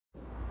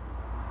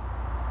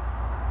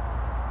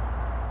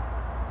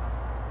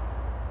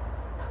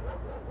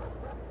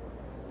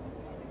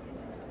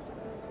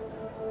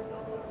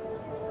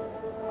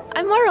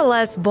I'm more or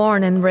less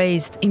born and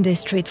raised in the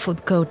street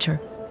food culture.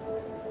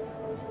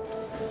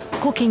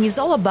 Cooking is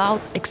all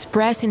about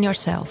expressing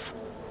yourself.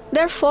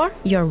 Therefore,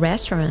 your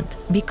restaurant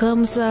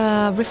becomes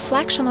a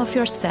reflection of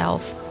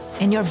yourself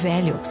and your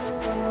values.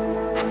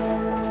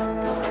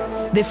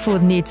 The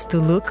food needs to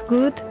look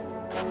good,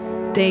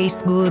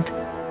 taste good,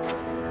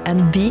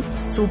 and be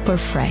super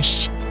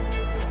fresh.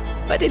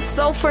 But it's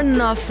all for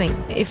nothing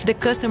if the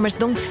customers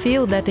don't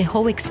feel that the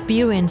whole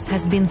experience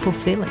has been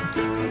fulfilling.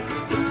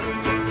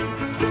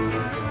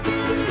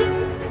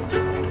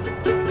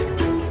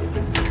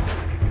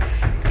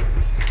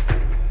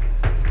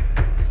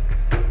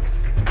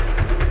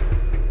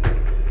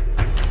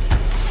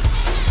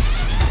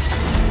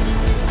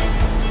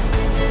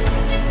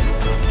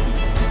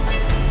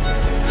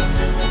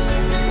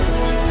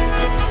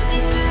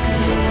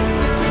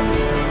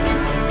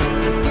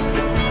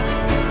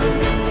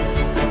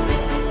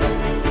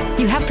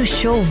 You have to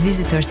show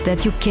visitors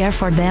that you care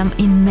for them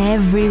in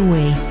every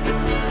way.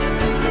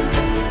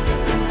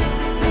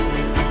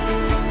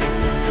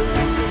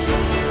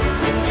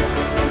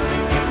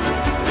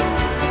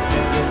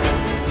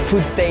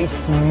 Food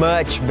tastes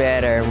much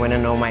better when I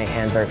know my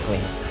hands are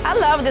clean. I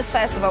love this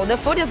festival. The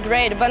food is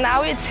great, but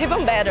now it's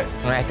even better.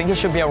 I think it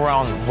should be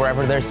around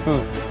wherever there's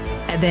food.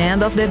 At the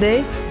end of the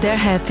day, their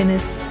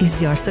happiness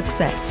is your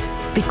success.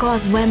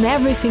 Because when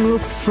everything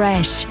looks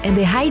fresh and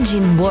the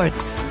hygiene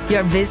works,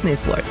 your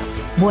business works,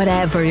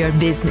 whatever your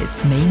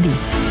business may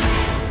be.